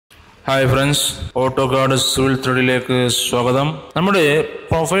Hi friends, AUTOCAD CIVIL 3ലേക്ക് സ്വാഗതം. നമ്മുടെ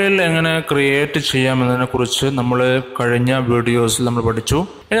profile എങ്ങനെ ക്രിയേറ്റ് ചെയ്യാമെന്നതിനെ കുറിച്ച് നമ്മൾ കഴിഞ്ഞ വീഡിയോസിൽ നമ്മൾ പഠിച്ചു.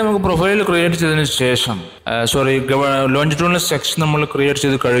 ഇനി നമുക്ക് പ്രൊഫൈൽ ക്രിയേറ്റ് ചെയ്തതിന് ശേഷം ലോഞ്ചിറ്റ്യൂഡിനൽ സെക്ഷൻ നമ്മൾ ക്രിയേറ്റ്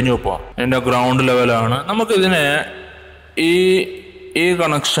ചെയ്ത് കഴിഞ്ഞു. ഇപ്പോൾ ഇതിൻ്റെ ഗ്രൗണ്ട് ലെവലാണ്. നമുക്ക് ഇതിനെ ഈ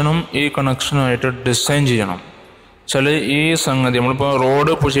കണക്ഷനുമായിട്ട് ഡിസൈൻ ചെയ്യണം. ചില ഈ സംഗതി നമ്മളിപ്പോൾ റോഡ്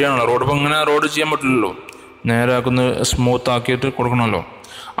ഇപ്പോൾ ചെയ്യണമല്ലോ. റോഡ് ഇപ്പോൾ ഇങ്ങനെ റോഡ് ചെയ്യാൻ പറ്റില്ലല്ലോ. നേരാക്കുന്ന സ്മൂത്ത് ആക്കിയിട്ട് കൊടുക്കണമല്ലോ.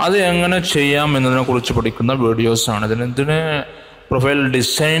 അത് എങ്ങനെ ചെയ്യാം എന്നതിനെ കുറിച്ച് പഠിക്കുന്ന വീഡിയോസാണ്. ഇതിനെ പ്രൊഫൈൽ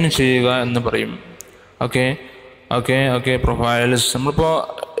ഡിസൈൻ ചെയ്യുക എന്ന് പറയും. ഓക്കെ പ്രൊഫൈൽസ് നമ്മളിപ്പോൾ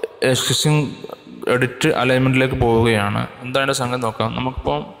എക്സിസ്റ്റിംഗ് എഡിറ്റ് അലൈൻമെൻറ്റിലേക്ക് പോവുകയാണ്. എന്താണ് സംഗതി നോക്കാം.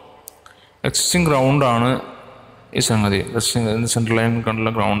 നമുക്കിപ്പോൾ എക്സിസ്റ്റിംഗ് ഗ്രൗണ്ടാണ് ഈ സംഗതി. സെൻട്രൽ ലൈൻ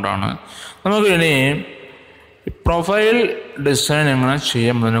കണ്ടുള്ള ഗ്രൗണ്ടാണ്. നമുക്ക് ഇനി പ്രൊഫൈൽ ഡിസൈൻ എങ്ങനെ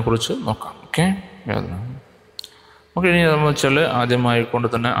ചെയ്യാം എന്നതിനെക്കുറിച്ച് നോക്കാം. ഓക്കെ ഇനി നമ്മൾ വെച്ചാൽ ആദ്യമായിക്കൊണ്ട്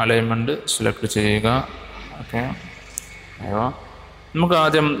തന്നെ അലൈൻമെൻറ്റ് സെലക്ട് ചെയ്യുക. നമുക്ക്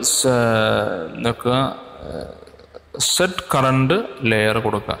ആദ്യം നിൽക്കുക സെറ്റ് കറണ്ട് ലെയർ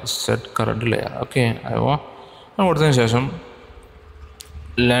കൊടുക്കുക. കൊടുത്തതിന് ശേഷം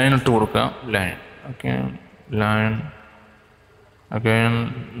ലൈൻ ഇട്ട് കൊടുക്കുക. ലൈൻ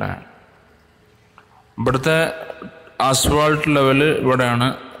ഇവിടുത്തെ ആസ്ഫാൾട്ട് ലെവൽ ഇവിടെയാണ്.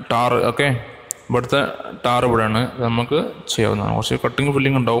 ടാർ ഇവിടുത്തെ ടാർ ഇവിടെയാണ്. നമുക്ക് ചെയ്യാവുന്നതാണ്. കുറച്ച് കട്ടിങ്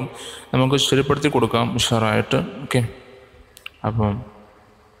ഫില്ലിങ് ഉണ്ടാവും. നമുക്ക് ശരിപ്പെടുത്തി കൊടുക്കാം ഉഷാറായിട്ട്. അപ്പം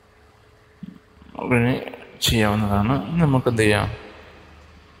ഇനി ചെയ്യാവുന്നതാണ്. നമുക്ക് എന്ത് ചെയ്യാം,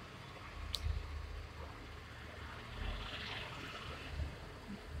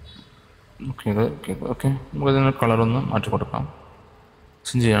 നമുക്കതിന് കളറൊന്ന് മാറ്റി കൊടുക്കാം.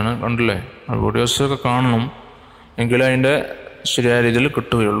 ചെയ്യാണ്. കണ്ടില്ലേ, വീഡിയോസൊക്കെ കാണണം എങ്കിലും അതിൻ്റെ ശരിയായ രീതിയിൽ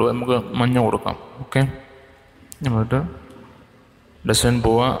കിട്ടുകയുള്ളൂ. നമുക്ക് മഞ്ഞ കൊടുക്കാം. എന്നിട്ട് ഡിസൈൻ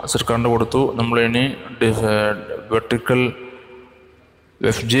പോവുക. സെറ്റ് കൊടുത്തു. നമ്മൾ ഇനി വെർട്ടിക്കൽ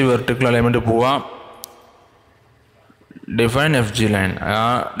അലൈൻമെൻറ്റ് പോവുക. Define FG line. ആ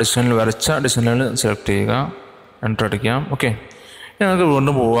ഡിസൈനിൽ വരച്ച ഡിസൈൻ ലൈൻ സെലക്ട് ചെയ്യുക. എൻ്റർ അടിക്കാം. ഇനി നമുക്ക്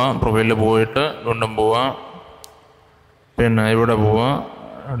വീണ്ടും പോവാം. പ്രൊഫൈലിൽ പോയിട്ട് വീണ്ടും പോവാം. പിന്നെ ഇവിടെ പോവാം.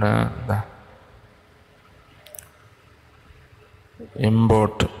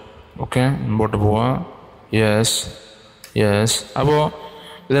 ഇമ്പോർട്ട് പോവാം. യെസ്. അപ്പോൾ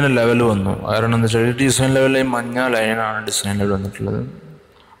ഇതിൻ്റെ ലെവൽ വന്നു. കാരണം എന്താ വെച്ചാൽ ഡിസൈൻ ലെവലിൽ മഞ്ഞ ലൈനാണ് ഡിസൈൻ ലെവൽ വന്നിട്ടുള്ളത്.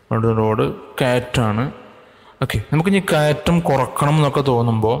 റോഡ് കയറ്റാണ്. നമുക്കിനി കയറ്റം കുറക്കണം എന്നൊക്കെ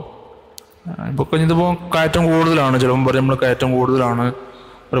തോന്നുമ്പോൾ ഇതിപ്പോൾ കയറ്റം കൂടുതലാണ്. ചിലപ്പോൾ പറയും നമ്മൾ കയറ്റം കൂടുതലാണ്,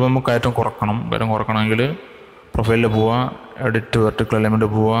 പറയുമ്പോൾ നമുക്ക് കയറ്റം കുറക്കണമെങ്കിൽ പ്രൊഫൈലിൽ പോവുക. എഡിറ്റ് വെർട്ടിക്കൽ അലൈൻമെൻറ്റ്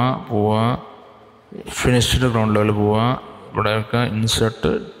പോവുക. ഫിനിഷ്ഡ് ഗ്രൗണ്ട് ലെവൽ പോവുക. ഇവിടെയൊക്കെ ഇൻസേർട്ട്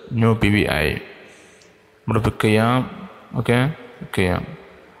ന്യൂ PVI ഇവിടെ പിക്ക് ചെയ്യാം.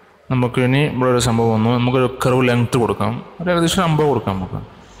 നമുക്ക് ഇനി ഇവിടെ ഒരു സംഭവം വന്നു. നമുക്കൊരു കർവ് ലെങ്ത്ത് കൊടുക്കാം. ഒരു ഏകദേശം 50 കൊടുക്കാം.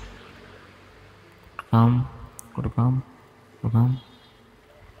 കൊടുക്കാം.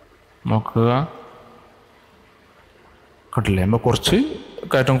 നോക്കുക, കട്ടില്ലേ, നമ്മൾ കുറച്ച്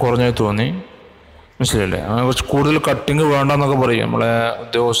കയറ്റം കുറഞ്ഞായി തോന്നി. മനസ്സിലല്ലേ? അങ്ങനെ കുറച്ച് കൂടുതൽ കട്ടിങ് വേണ്ടെന്നൊക്കെ പറയും. നമ്മളെ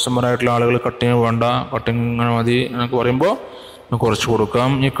ഉദ്യോഗസ്ഥന്മാരായിട്ടുള്ള ആളുകൾ കട്ടിങ് വേണ്ട, കട്ടിങ് ഇങ്ങനെ മതി എന്നൊക്കെ പറയുമ്പോൾ കുറച്ച് കൊടുക്കാം.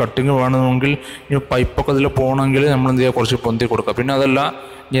 ഈ കട്ടിങ് വേണമെങ്കിൽ ഈ പൈപ്പൊക്കെ ഇതിൽ പോകണമെങ്കിൽ നമ്മൾ എന്ത് ചെയ്യുക, കുറച്ച് പൊന്തി കൊടുക്കാം. പിന്നെ അതല്ല,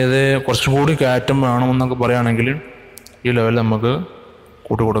 ഇനി അത് കുറച്ചും കൂടി കയറ്റം വേണമെന്നൊക്കെ പറയുകയാണെങ്കിൽ ഈ ലെവൽ നമുക്ക്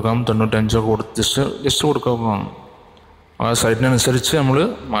കൂട്ടി കൊടുക്കാം. 95 കൊടുത്ത് ജസ്റ്റ് കൊടുക്കാം. ആ സൈറ്റിനനുസരിച്ച് നമ്മൾ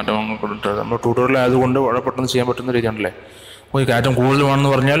മാറ്റം കൊടുത്തത്. നമ്മൾ ട്യൂട്ടോറിയൽ ആയതുകൊണ്ട് വളരെ പെട്ടെന്ന് ചെയ്യാൻ പറ്റുന്ന രീതിയാണല്ലേ. ഈ കയറ്റം കൂടുതൽ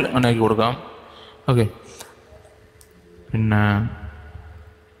വേണമെന്ന് പറഞ്ഞാൽ അങ്ങനെ ആക്കി കൊടുക്കാം. പിന്നെ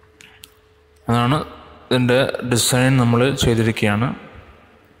അതാണ് ഇതിൻ്റെ ഡിസൈൻ നമ്മൾ ചെയ്തിരിക്കുകയാണ്.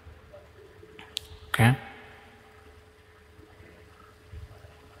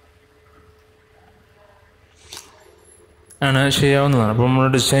 ചെയ്യാവുന്നതാണ്. അപ്പോൾ നമ്മൾ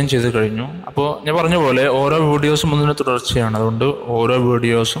ഡിസൈൻ ചെയ്ത് കഴിഞ്ഞു. അപ്പോൾ ഞാൻ പറഞ്ഞ പോലെ ഓരോ വീഡിയോസും ഒന്നിന് തുടർച്ചയാണ്. അതുകൊണ്ട് ഓരോ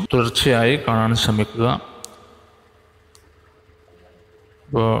വീഡിയോസും തുടർച്ചയായി കാണാൻ ശ്രമിക്കുക.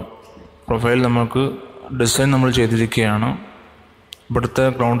 അപ്പോൾ പ്രൊഫൈൽ നമുക്ക് ഡിസൈൻ നമ്മൾ ചെയ്തിരിക്കുകയാണ്. ഇവിടുത്തെ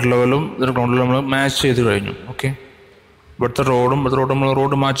ഗ്രൗണ്ട് ലെവലും നമ്മൾ മാച്ച് ചെയ്ത് കഴിഞ്ഞു. ഇവിടുത്തെ റോഡും നമ്മൾ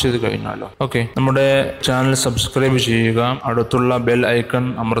റോഡ് മാച്ച് ചെയ്ത് കഴിഞ്ഞാലോ. നമ്മുടെ ചാനൽ സബ്സ്ക്രൈബ് ചെയ്യുക. അടുത്തുള്ള ബെൽ ഐക്കൺ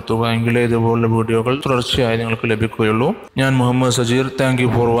അമർത്തുക. എങ്കിലേ ഇതുപോലുള്ള വീഡിയോകൾ തുടർച്ചയായി നിങ്ങൾക്ക് ലഭിക്കുകയുള്ളൂ. ഞാൻ Muhammad Sajeer. Thank you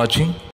for watching.